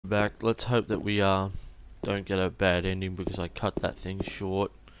back. Let's hope that we don't get a bad ending, because I cut that thing short.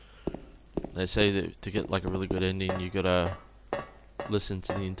 They say that to get like a really good ending, you gotta listen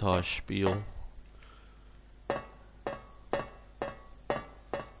to the entire spiel.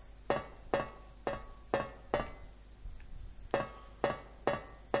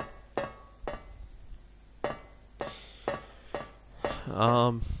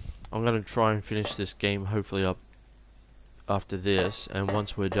 I'm gonna try and finish this game hopefully up after this, and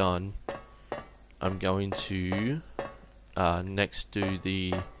once we're done, I'm going to next do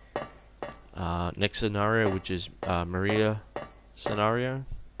the next scenario, which is Maria scenario,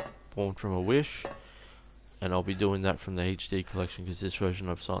 Born from a Wish, and I'll be doing that from the HD collection, because this version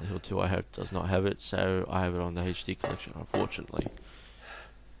of Silent Hill 2 I have does not have it, so I have it on the HD collection, unfortunately.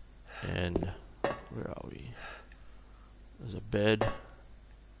 And where are we? There's a bed.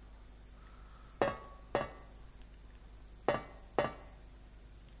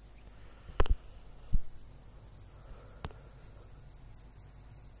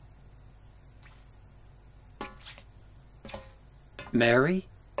 Mary?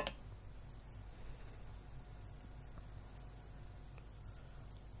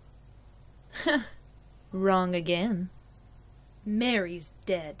 Wrong again. Mary's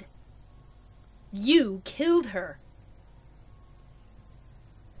dead. You killed her.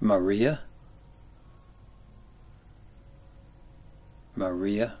 Maria?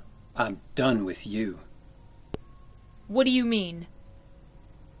 Maria, I'm done with you. What do you mean?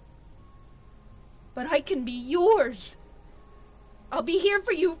 But I can be yours. I'll be here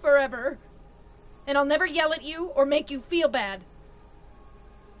for you forever. And I'll never yell at you or make you feel bad.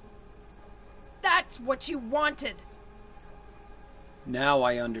 That's what you wanted. Now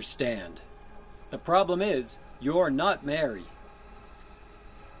I understand. The problem is, you're not Mary.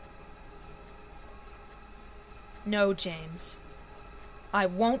 No, James. I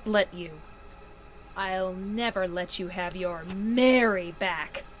won't let you. I'll never let you have your Mary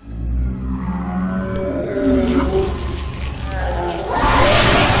back.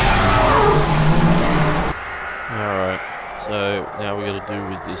 Alright, so now we gotta do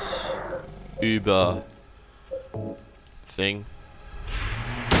with this Uber thing.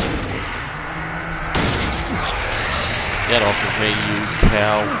 Get off of me, you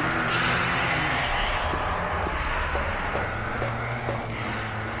cow.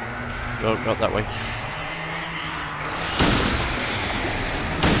 No, not that way.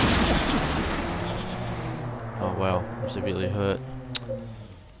 Oh wow, I'm severely hurt.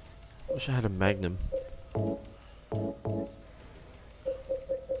 Wish I had a Magnum.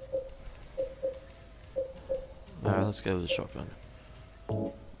 Alright, let's go with the shotgun.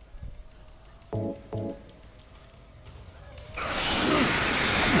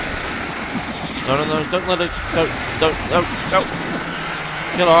 No, no, no, don't let it, no,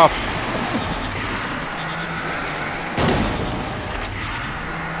 get off.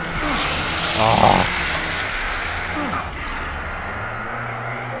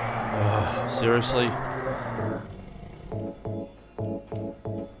 Oh, seriously?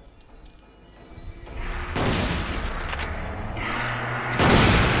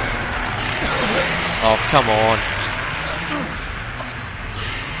 Oh, come on.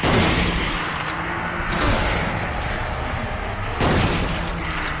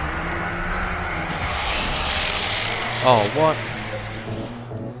 Oh, what?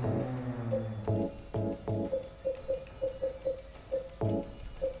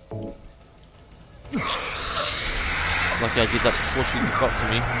 Like I did that before she got to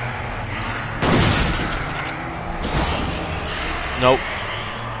me. Nope.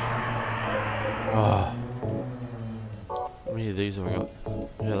 Oh. How many of these have I got?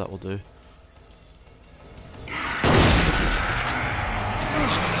 Yeah, that will do.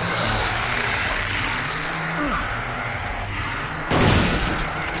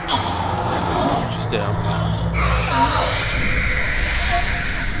 She's down.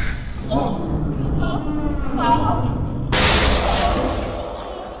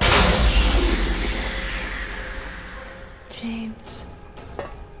 James.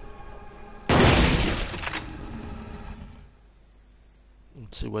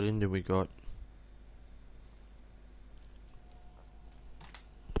 Let's see what ending we got.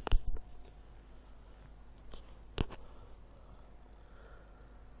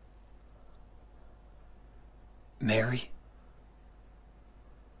 Mary?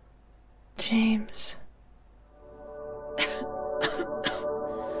 James.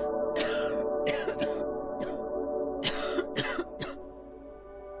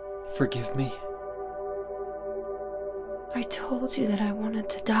 Forgive me? I told you that I wanted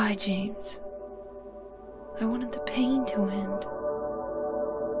to die, James. I wanted the pain to end.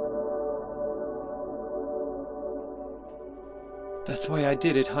 That's why I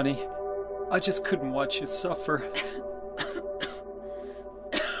did it, honey. I just couldn't watch you suffer.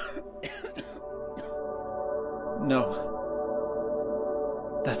 No.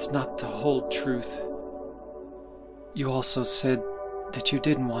 That's not the whole truth. You also said that you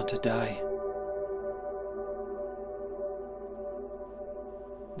didn't want to die.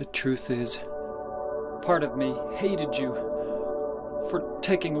 The truth is, part of me hated you for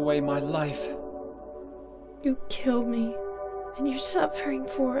taking away my life. You killed me, and you're suffering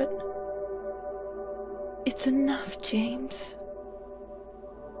for it. It's enough, James.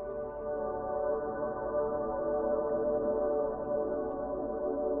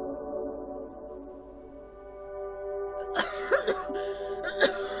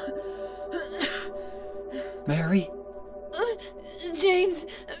 Mary? James.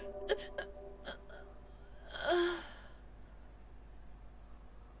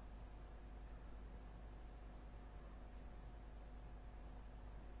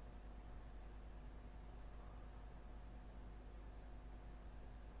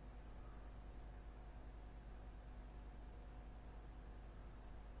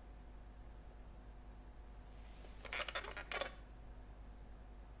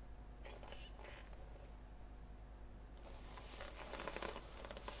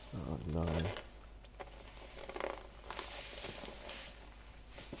 Oh no.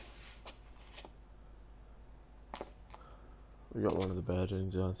 We got one of the bad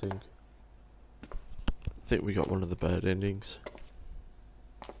endings, I think. I think we got one of the bad endings.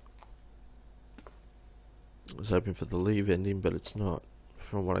 I was hoping for the leave ending, but it's not,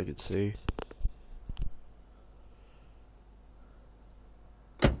 from what I could see.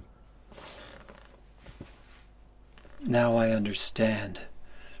 Now I understand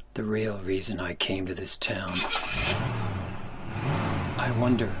the real reason I came to this town. I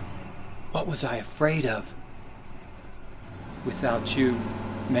wonder, what was I afraid of? Without you,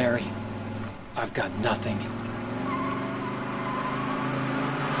 Mary, I've got nothing.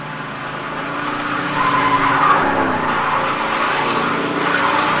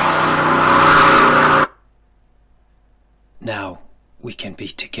 Now we can be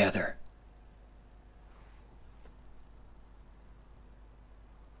together.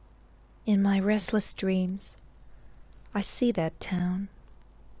 In my restless dreams, I see that town.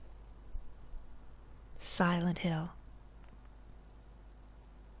 Silent Hill.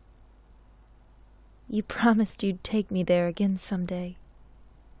 You promised you'd take me there again someday,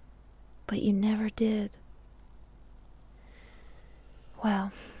 but you never did.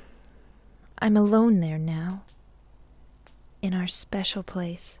 Well, I'm alone there now, in our special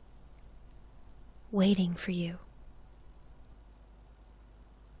place, waiting for you.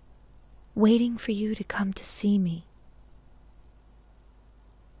 Waiting for you to come to see me.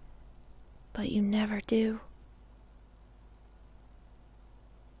 But you never do.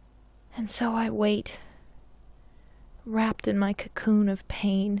 And so I wait, wrapped in my cocoon of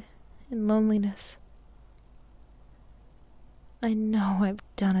pain and loneliness. I know I've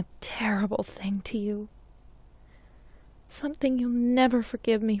done a terrible thing to you. Something you'll never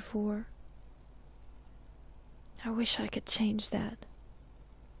forgive me for. I wish I could change that.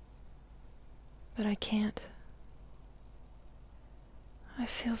 But I can't. I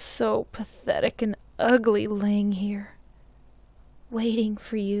feel so pathetic and ugly laying here, waiting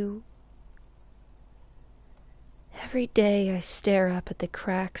for you. Every day I stare up at the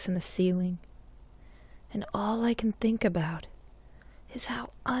cracks in the ceiling, and all I can think about is how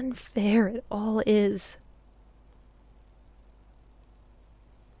unfair it all is.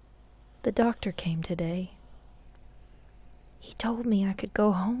 The doctor came today. He told me I could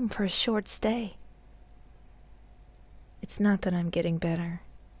go home for a short stay. It's not that I'm getting better.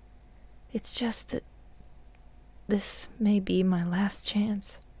 It's just that this may be my last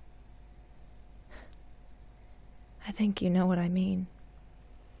chance. I think you know what I mean.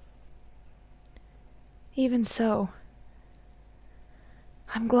 Even so,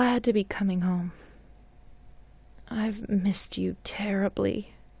 I'm glad to be coming home. I've missed you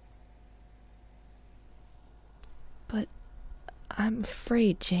terribly. But I'm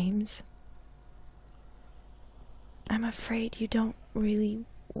afraid, James. I'm afraid you don't really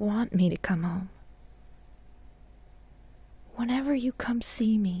want me to come home. Whenever you come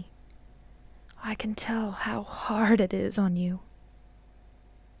see me, I can tell how hard it is on you.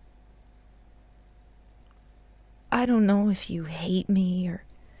 I don't know if you hate me or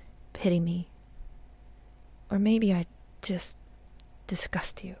pity me, or maybe I just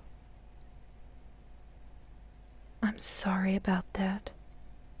disgust you. I'm sorry about that.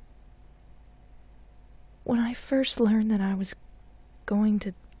 When I first learned that I was going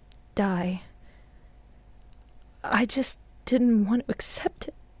to die, I just didn't want to accept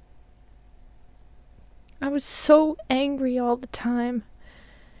it. I was so angry all the time,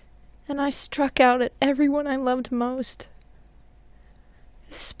 and I struck out at everyone I loved most.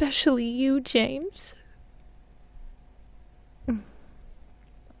 Especially you, James.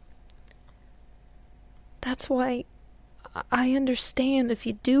 That's why I understand if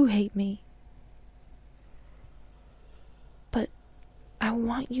you do hate me. But I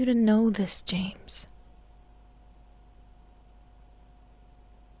want you to know this, James.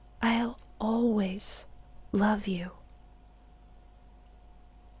 I'll always love you.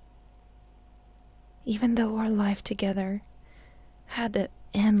 Even though our life together had to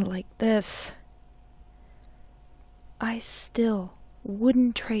end like this, I still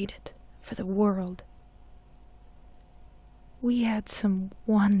wouldn't trade it for the world. We had some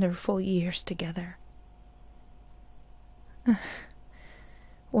wonderful years together.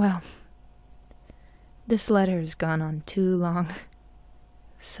 Well, this letter has gone on too long,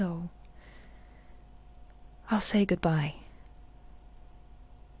 so I'll say goodbye.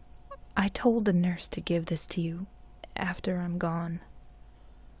 I told the nurse to give this to you after I'm gone.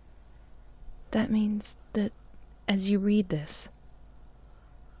 That means that as you read this,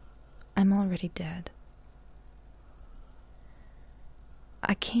 I'm already dead.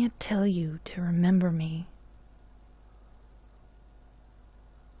 I can't tell you to remember me,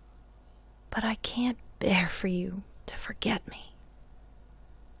 but I can't bear for you to forget me.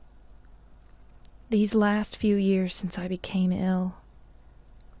 These last few years since I became ill,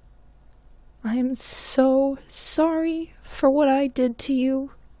 I am so sorry for what I did to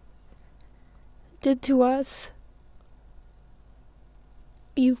you, did to us.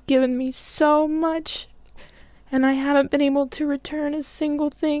 You've given me so much, and I haven't been able to return a single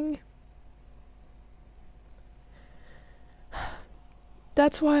thing.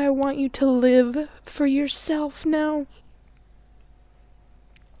 That's why I want you to live for yourself now.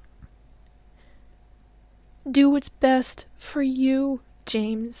 Do what's best for you,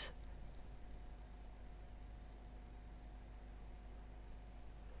 James.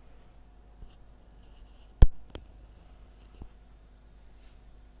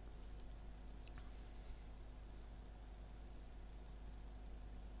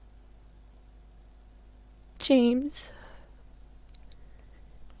 James,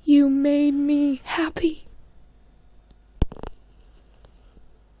 you made me happy.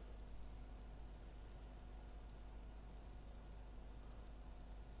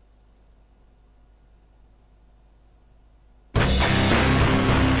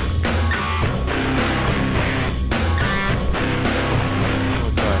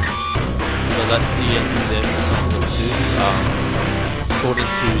 That's the end of the episode 2. According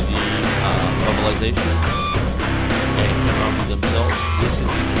to the novelization and Konami themselves, this is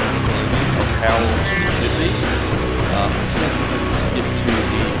the canonical ending of how it should be. I'm just going to see if I can skip to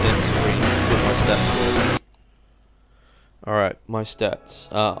the end screen to my stats. Alright, my stats.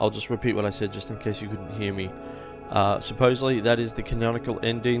 I'll just repeat what I said just in case you couldn't hear me. Supposedly that is the canonical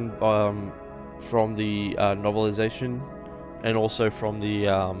ending from the novelization and also from the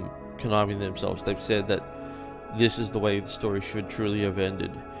Konami themselves. They've said that this is the way the story should truly have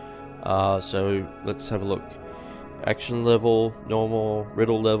ended. So let's have a look. Action level, normal.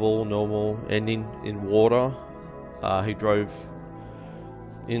 Riddle level, normal. Ending in water. He drove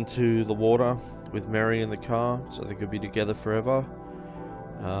into the water with Mary in the car so they could be together forever.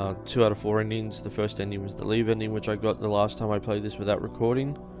 2 out of 4 endings. The first ending was the leave ending, which I got the last time I played this without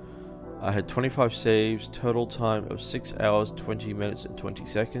recording. I had 25 saves, total time of 6 hours, 20 minutes and 20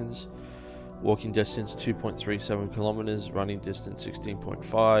 seconds. Walking distance 2.37 kilometers, running distance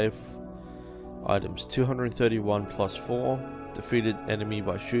 16.5. Items 231 plus 4. Defeated enemy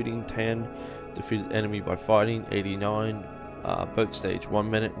by shooting 10. Defeated enemy by fighting 89. Boat stage 1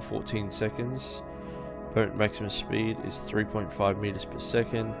 minute and 14 seconds. Boat maximum speed is 3.5 meters per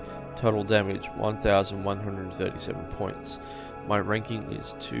second. Total damage 1,137 points. My ranking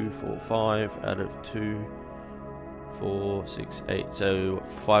is 245 out of 2, 4, 6, 8, so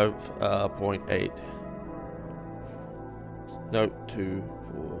 5.8. No, 2,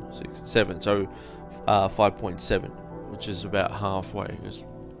 4, 6, 7. So 5.7, which is about halfway. It's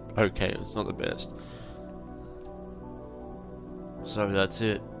okay. It's not the best. So that's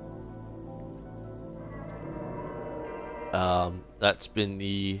it. That's been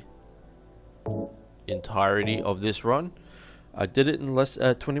the entirety of this run. I did it in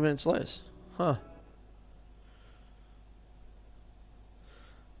 20 minutes less. Huh.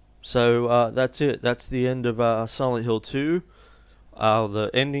 So that's it. That's the end of Silent Hill 2. The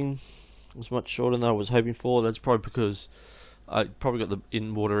ending was much shorter than I was hoping for. That's probably because I probably got the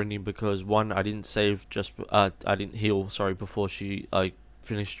in-water ending because one, I didn't save I didn't heal, sorry, before I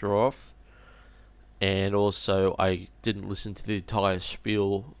finished her off, and also I didn't listen to the entire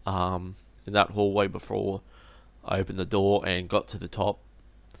spiel in that hallway before I opened the door and got to the top.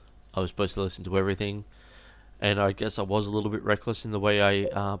 I was supposed to listen to everything, and I guess I was a little bit reckless in the way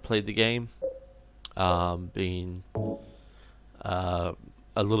I played the game, being a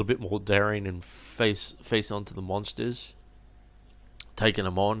little bit more daring and face onto the monsters, taking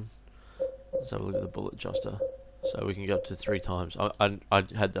them on. Let's have a look at the bullet adjuster, so we can go up to 3 times. I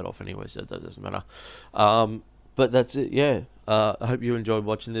had that off anyway, so that doesn't matter. But that's it. Yeah. I hope you enjoyed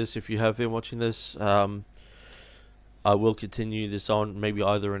watching this. If you have been watching this, I will continue this on, maybe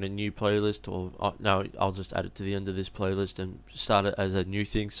either in a new playlist or no, I'll just add it to the end of this playlist and start it as a new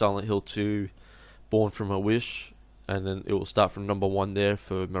thing. Silent Hill 2, Born from a Wish, and then it will start from number 1 there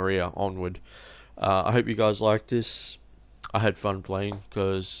for Maria onward. I hope you guys liked this. I had fun playing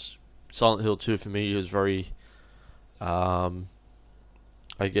because Silent Hill 2 for me is very, I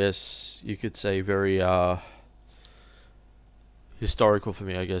guess you could say very historical for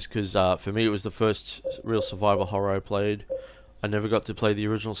me, I guess, because for me it was the first real survival horror I played. I never got to play the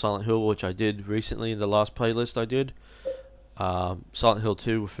original Silent Hill, which I did recently in the last playlist I did. Silent Hill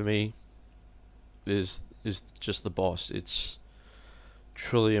 2 for me is just the boss. It's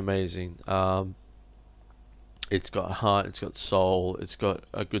truly amazing. It's got heart, it's got soul, it's got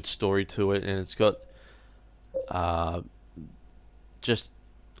a good story to it, and it's got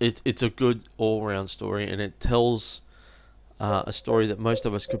it's a good all-round story, and it tells a story that most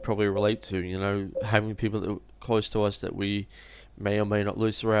of us could probably relate to, you know, having people that close to us that we may or may not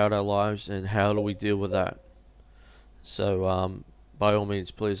lose throughout our lives, and how do we deal with that. So by all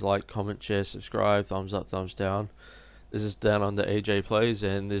means, please like, comment, share, subscribe, thumbs up, thumbs down. This is Down Under AJ Plays,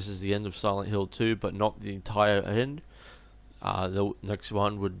 and this is the end of Silent Hill 2, but not the entire end. The next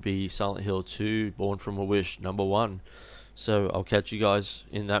one would be Silent Hill 2, Born from a Wish, number 1. So I'll catch you guys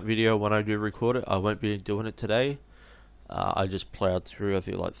in that video when I do record it. I won't be doing it today. I just plowed through, I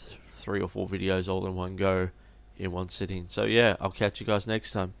think, like 3 or 4 videos all in one go, in one sitting. So yeah, I'll catch you guys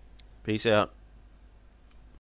next time. Peace out.